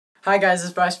Hi guys,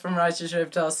 it's Bryce from Righteous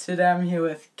Reptiles. Today I'm here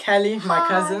with Kalli, my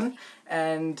cousin,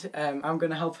 and I'm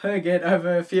going to help her get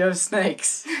over a fear of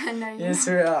snakes. No, you're yes,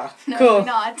 not. we are. No, cool. you're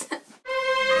not.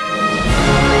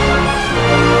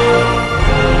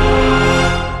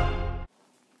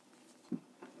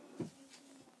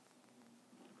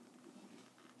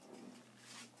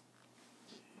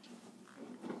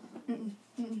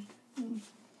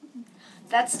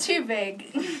 That's too big.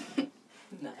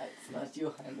 No, it's not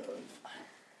your hand.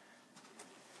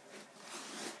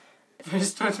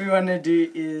 First, what we want to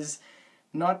do is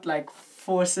not like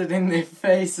force it in their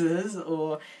faces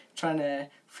or trying to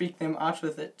freak them out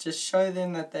with it. Just show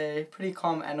them that they're pretty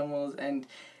calm animals, and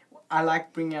I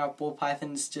like bringing out ball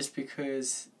pythons just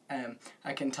because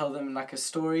I can tell them like a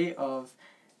story of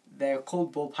they're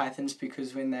called ball pythons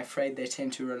because when they're afraid they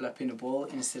tend to roll up in a ball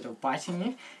instead of biting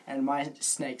you, and my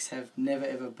snakes have never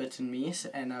ever bitten me,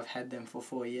 and I've had them for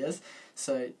 4 years,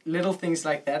 so little things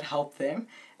like that help them,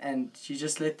 and you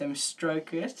just let them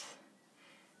stroke it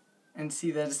and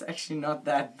see that it's actually not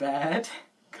that bad.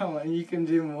 Come on, you can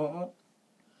do more.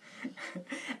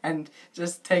 And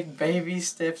just take baby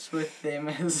steps with them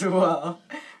as well,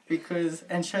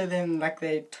 and show them like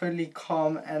they're totally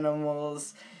calm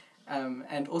animals.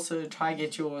 And also try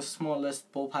get your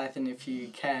smallest ball python if you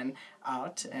can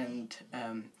out, and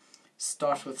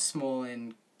start with small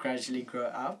and gradually grow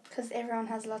up. Because everyone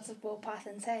has lots of ball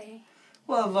pythons, hey?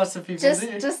 Well, lots of people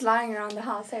do. Just lying around the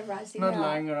house, hey, Bryce? Not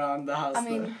lying around the house. I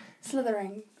mean,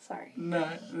 slithering, sorry. No,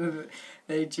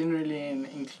 they're generally in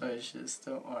enclosures,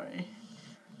 don't worry.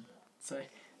 So,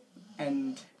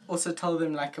 and also tell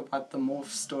them like about the morph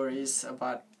stories,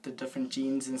 about the different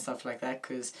genes and stuff like that,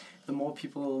 because the more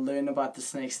people learn about the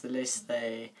snakes, the less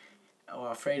they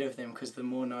are afraid of them, because the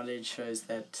more knowledge shows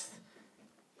that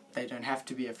they don't have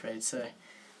to be afraid. So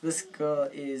this girl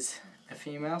is a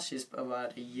female, she's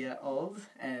about a year old,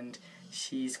 and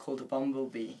she's called a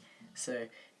bumblebee. So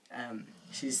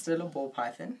she's still a ball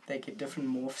python. They get different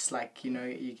morphs, like, you know,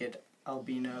 you get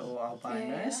albino or albinos.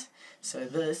 Yeah. So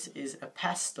this is a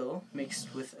pastel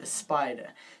mixed with a spider.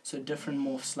 So different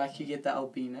morphs, like you get the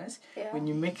albinos. Yeah. When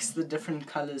you mix the different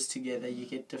colors together, you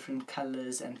get different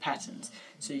colors and patterns.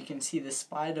 So you can see the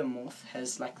spider morph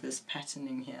has like this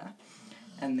patterning here,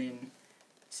 and then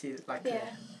see like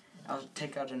I'll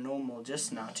take out a normal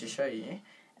just now to show you,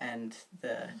 and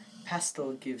the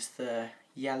pastel gives the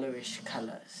yellowish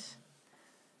colors.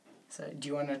 So do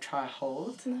you want to try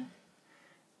hold? No.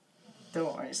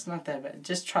 Don't worry, it's not that bad.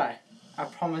 Just try. I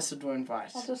promise it won't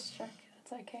bite. I'll just check.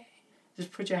 It's okay.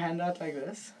 Just put your hand out like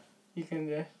this. You can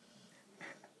do.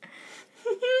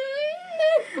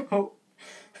 Oh.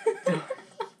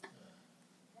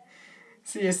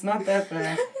 See, it's not that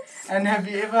bad. And have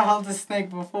you ever held a snake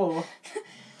before?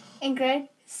 In grade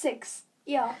 6,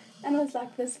 yeah. And it was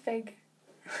like this big.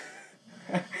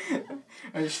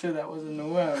 Are you sure that wasn't a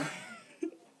worm?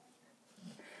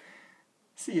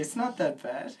 See, it's not that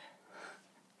bad.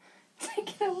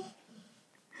 Take it away.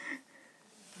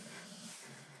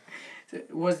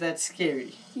 Was that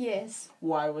scary? Yes.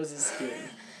 Why was it scary?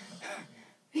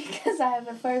 Because I have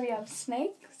a phobia of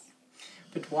snakes.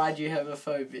 But why do you have a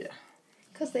phobia?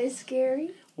 Because they're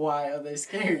scary. Why are they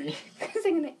scary? Because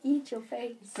they're going to eat your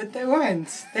face. But they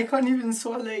won't. They can't even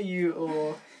swallow you,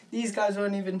 or these guys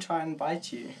won't even try and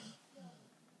bite you.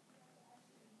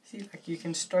 See, like you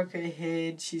can stroke her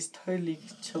head. She's totally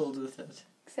chilled with it.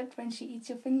 Except when she eats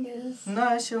your fingers.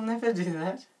 No, she'll never do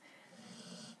that.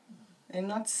 They're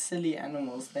not silly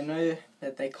animals. They know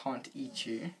that they can't eat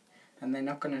you, and they're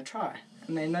not going to try.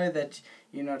 And they know that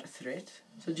you're not a threat.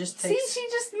 So just take... See, she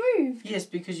just moved. Yes,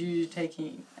 because you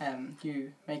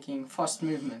making fast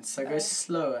movements. So go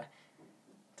slower.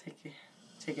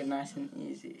 Take it nice and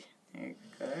easy. There you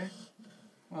go.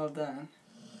 Well done.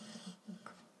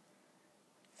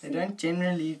 They don't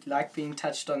generally like being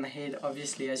touched on the head,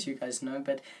 obviously, as you guys know,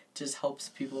 but it just helps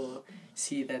people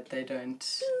see that they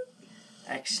don't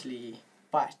actually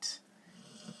bite.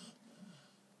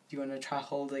 Do you want to try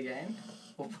hold again?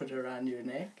 Or put it around your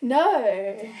neck? No.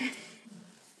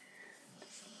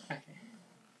 Okay.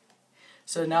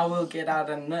 So now we'll get out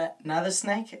another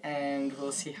snake, and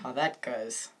we'll see how that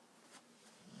goes.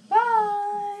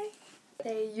 Bye.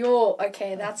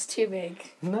 Okay, that's too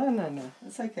big. No.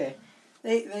 It's okay.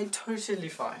 They're totally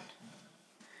fine.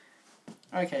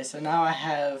 Okay, so now I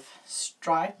have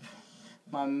Stripe,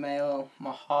 my male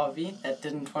Mojave, that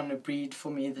didn't want to breed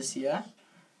for me this year.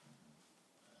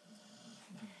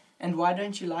 And why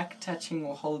don't you like touching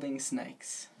or holding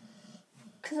snakes?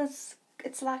 Because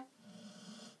it's like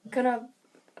I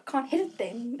can't hit it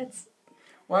then.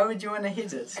 Why would you want to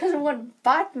hit it? Because it would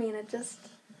bite me and it just...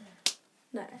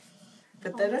 No.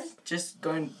 But they don't just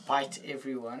go and bite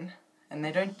everyone, and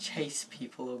they don't chase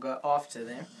people or go after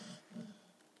them.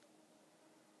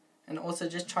 And also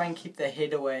just try and keep their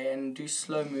head away and do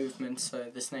slow movements so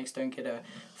the snakes don't get a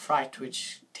fright,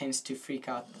 which tends to freak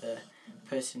out the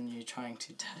person you're trying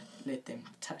to let them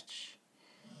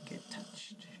get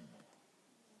touched.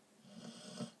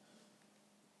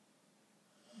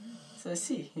 So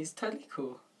see, he's totally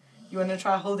cool. You want to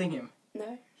try holding him?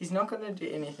 No. He's not going to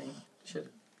do anything.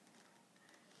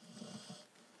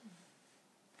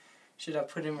 Should I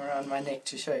put him around my neck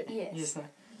to show you? Yes. He's not.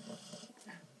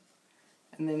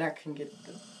 And then I can get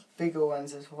the bigger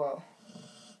ones as well.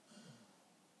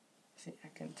 See, I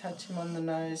can touch him on the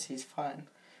nose, he's fine.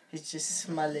 He's just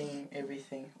smelling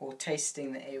everything or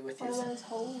tasting the air with his... What are those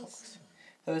holes?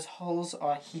 Those holes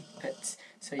are heat pits.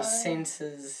 So he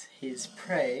senses his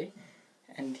prey,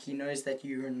 and he knows that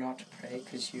you're not prey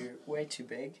because you're way too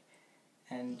big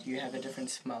and you have a different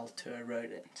smell to a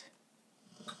rodent.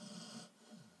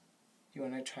 You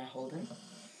want to try holding?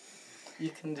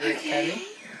 You can do it, Kalli.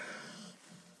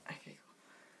 Okay,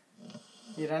 cool.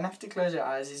 You don't have to close your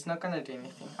eyes. He's not going to do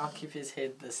anything. I'll keep his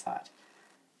head this side.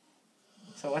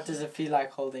 So what does it feel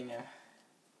like holding him?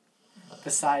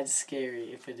 Besides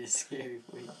scary, if it is scary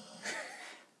for you.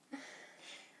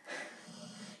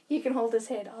 You can hold his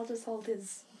head. I'll just hold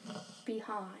his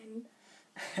behind.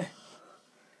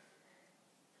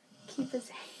 Keep his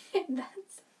head.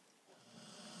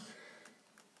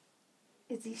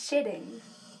 Is he shedding?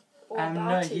 Or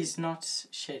No, he's not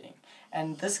shedding.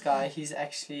 And this guy, he's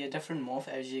actually a different morph,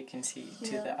 as you can see,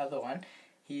 to the other one.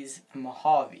 He's a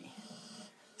Mojave.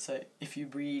 So if you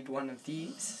breed one of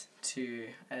these to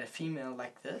a female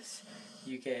like this,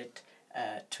 you get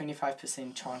a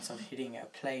 25% chance of hitting a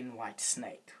plain white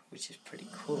snake, which is pretty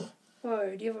cool.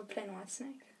 Whoa, do you have a plain white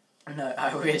snake? No,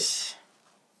 I wish.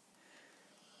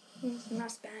 It's a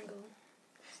nice bangle.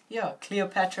 Yeah,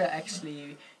 Cleopatra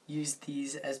actually used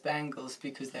these as bangles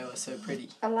because they were so pretty.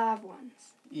 Alive ones?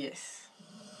 Yes.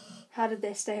 How did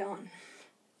they stay on?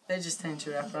 They just tend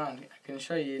to wrap around. I can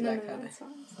show you No, how they... it's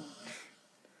fine.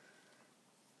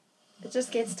 It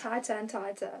just gets tighter and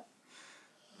tighter.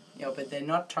 Yeah, but they're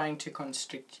not trying to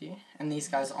constrict you. And these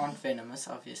guys aren't venomous,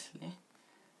 obviously.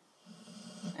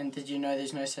 And did you know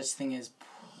there's no such thing as...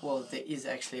 Well, there is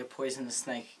actually a poisonous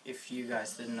snake, if you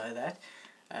guys didn't know that.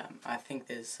 I think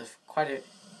there's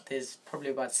there's probably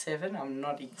about 7, I'm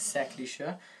not exactly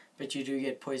sure. But you do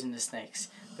get poisonous snakes.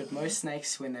 But most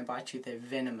snakes, when they bite you, they're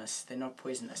venomous. They're not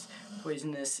poisonous.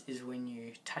 Poisonous is when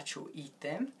you touch or eat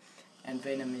them. And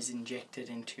venom is injected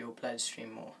into your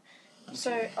bloodstream or...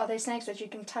 So, are they snakes that you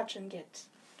can touch and get?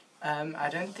 I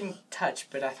don't think touch,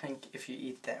 but I think if you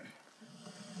eat them.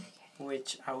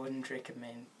 Which I wouldn't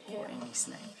recommend for any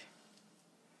snake.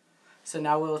 So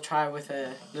now we'll try with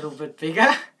a little bit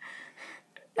bigger.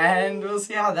 And we'll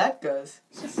see how that goes.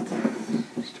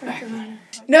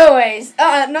 No ways.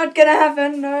 Not gonna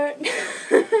happen. No.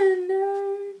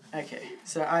 No. Okay,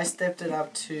 so I stepped it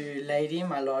up to Lady,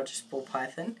 my largest ball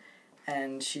python.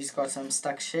 And she's got some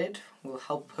stuck shed. We'll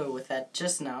help her with that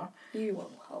just now. You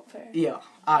will help her. Yeah,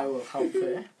 I will help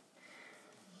her.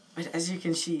 But as you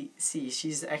can see,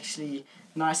 she's actually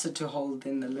nicer to hold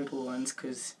than the little ones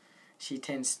because she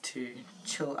tends to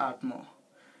chill out more.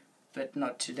 But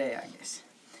not today, I guess.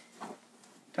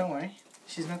 Don't worry,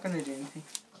 she's not going to do anything.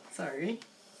 Sorry.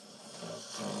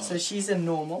 So she's a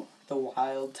normal, the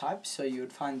wild type, so you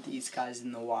would find these guys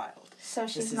in the wild. So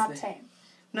she's not tame?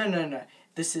 No.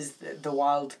 This is the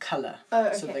wild colour. Oh,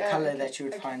 okay. So the colour that you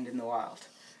would find in the wild.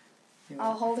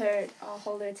 I'll hold her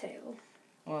tail.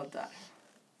 Well done.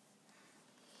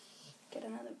 Get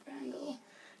another brangle.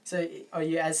 So are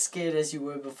you as scared as you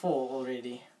were before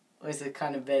already? Or is it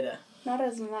kind of better? Not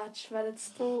as much, but it's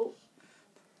still...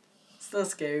 Still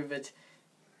scary, but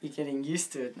you're getting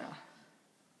used to it now.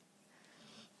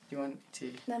 You want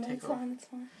to take off? No, it's fine, it's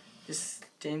fine. Just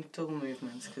gentle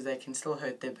movements, because they can still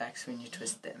hurt their backs when you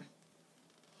twist them.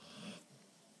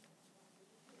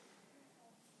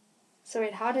 So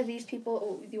wait, how do these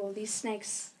people, or these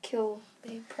snakes, kill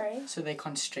their prey? So they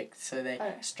constrict. So they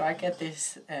strike at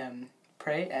this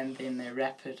prey, and then they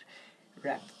wrap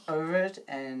over it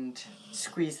and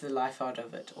squeeze the life out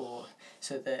of it, or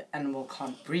so the animal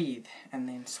can't breathe, and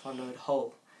then swallow it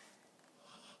whole.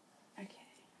 Okay.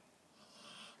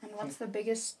 And what's the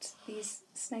biggest these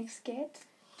snakes get?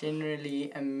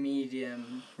 Generally a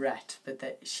medium rat,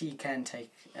 but she can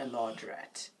take a large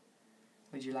rat.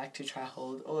 Would you like to try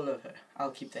hold all of her?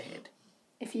 I'll keep the head.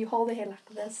 If you hold the head like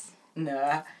this?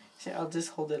 No, I'll just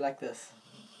hold it like this.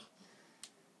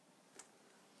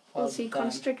 Will she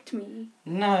constrict me?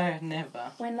 No,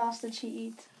 never. When last did she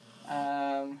eat?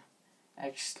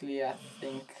 Actually, I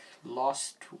think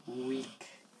last week,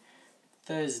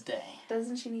 Thursday.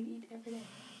 Doesn't she need to eat every day?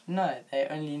 No, they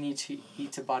only need to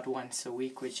eat about once a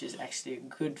week, which is actually a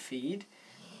good feed.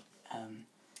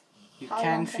 You How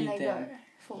can long feed they them.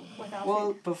 without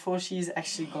Well, food? before she's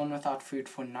actually gone without food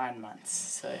for 9 months,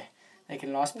 so they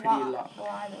can last pretty long.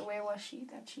 Why? Where was she?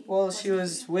 Well, she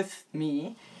was with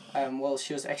me.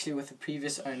 She was actually with the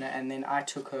previous owner, and then I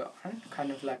took her on,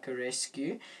 kind of like a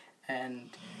rescue, and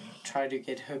tried to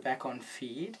get her back on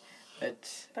feed.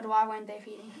 But why weren't they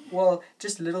feeding her? Well,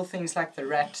 just little things like the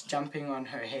rat jumping on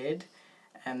her head,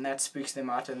 and that spooks them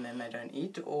out, and then they don't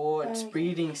eat. Or it's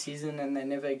breeding season, and they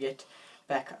never get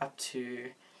back up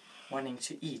to wanting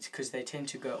to eat, because they tend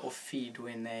to go off feed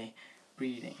when they're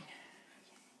breeding.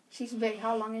 She's big.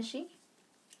 How long is she?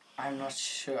 I'm not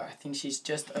sure. I think she's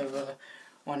just over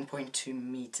 1.2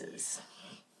 meters.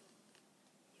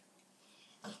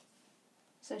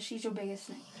 So she's your biggest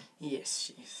snake? Yes,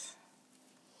 she is.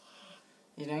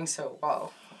 You're doing so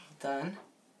well. Well done.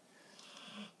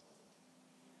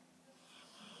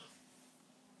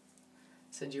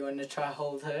 So do you want to try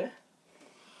hold her?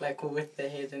 Like with the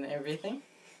head and everything?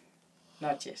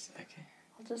 Not yet, okay.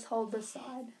 I'll just hold this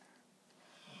side.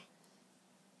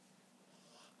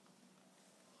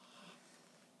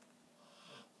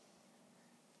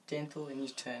 Gentle when you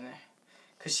turn her.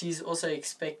 Because she's also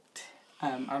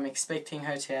I'm expecting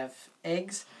her to have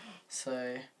eggs.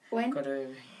 So When? got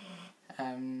to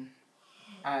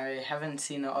I haven't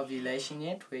seen her ovulation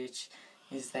yet, which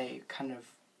is they kind of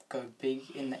go big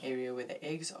in the area where the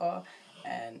eggs are,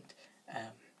 and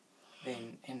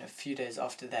then in a few days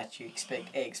after that you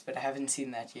expect eggs, but I haven't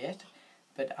seen that yet.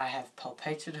 But I have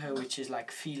palpated her, which is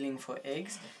like feeling for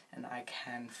eggs, and I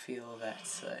can feel that,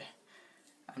 so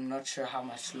I'm not sure how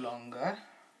much longer.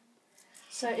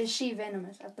 So is she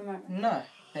venomous at the moment? No,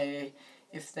 they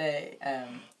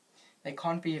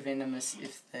can't be venomous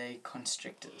if they're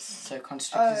constrictors. So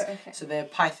constrictors, so they're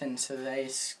pythons, so they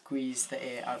squeeze the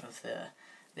air out of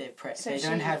their prey. So they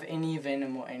don't have any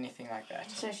venom or anything like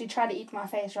that. So if she tried to eat my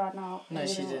face right now... No,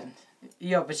 she didn't.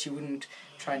 Yeah, but she wouldn't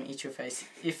try and eat your face.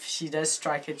 If she does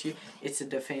strike at you, it's a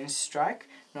defense strike,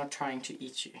 not trying to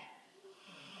eat you.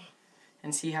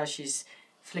 And see how she's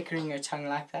flickering her tongue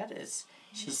like that?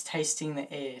 She's tasting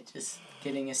the air, just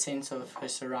getting a sense of her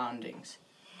surroundings.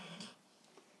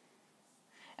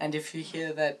 And if you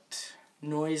hear that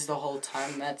noise the whole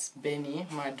time, that's Benny,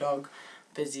 my dog,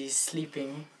 busy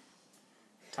sleeping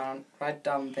right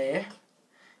down there.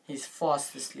 He's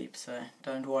fast asleep, so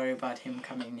don't worry about him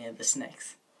coming near the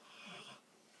snakes.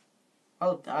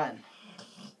 Well done.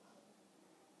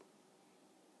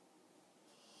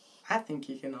 I think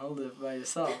you can hold it by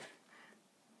yourself.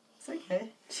 It's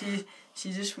okay.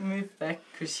 She just moved back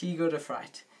because she got a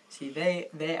fright. See,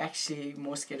 they're actually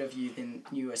more scared of you than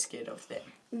you are scared of them.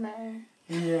 No.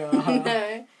 Yeah.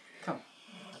 No. Come.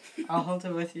 I'll hold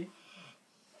her with you.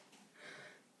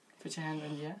 Put your hand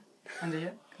under here. Under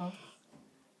here. Come on.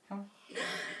 Come on. Okay.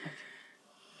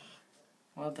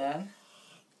 Well done.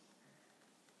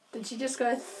 Did she just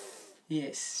go...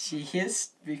 Yes, she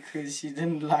hissed because she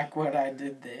didn't like what I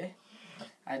did there.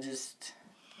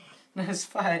 No, it's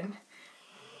fine.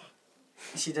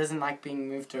 She doesn't like being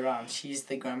moved around. She's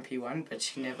the grumpy one, but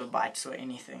she never bites or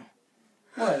anything.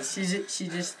 Well, she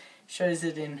just shows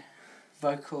it in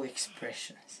vocal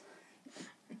expressions.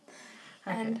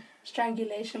 Okay. And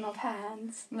strangulation of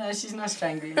hands. No, she's not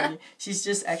strangling you. She's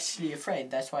just actually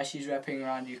afraid. That's why she's wrapping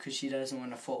around you, because she doesn't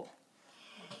want to fall.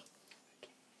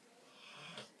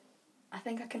 I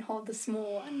think I can hold the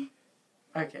small one.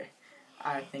 Okay,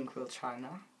 I think we'll try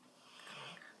now.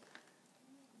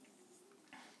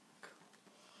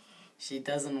 She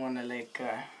doesn't want to let go.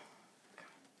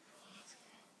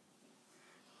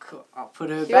 Cool. I'll put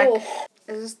her back.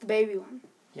 Is this the baby one?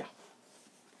 Yeah.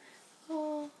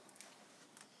 Oh.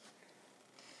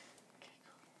 Okay,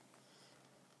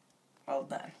 cool. Well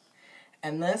done.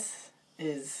 And this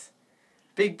is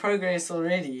big progress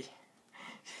already.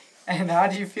 And how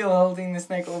do you feel holding the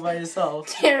snake all by yourself?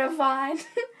 Terrified.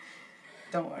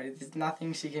 Don't worry, there's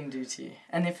nothing she can do to you.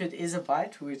 And if it is a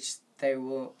bite, which they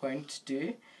won't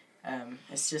do,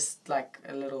 it's just like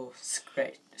a little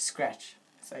scratch.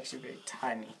 It's actually very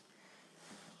tiny.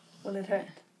 Will it hurt?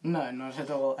 No, not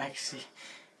at all, actually.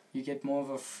 You get more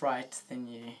of a fright than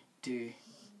you do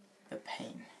the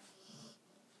pain.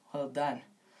 Well done.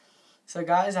 So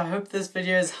guys, I hope this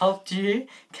video has helped you.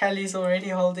 Kalli's already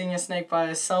holding a snake by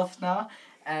herself now,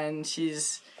 and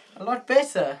she's a lot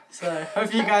better. So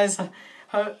hope you guys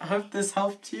hope this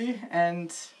helped you,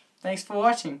 and thanks for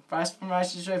watching. Bye from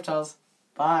Righteous Reptiles.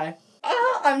 Bye.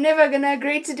 Oh, I'm never gonna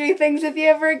agree to do things with you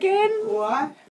ever again. Why?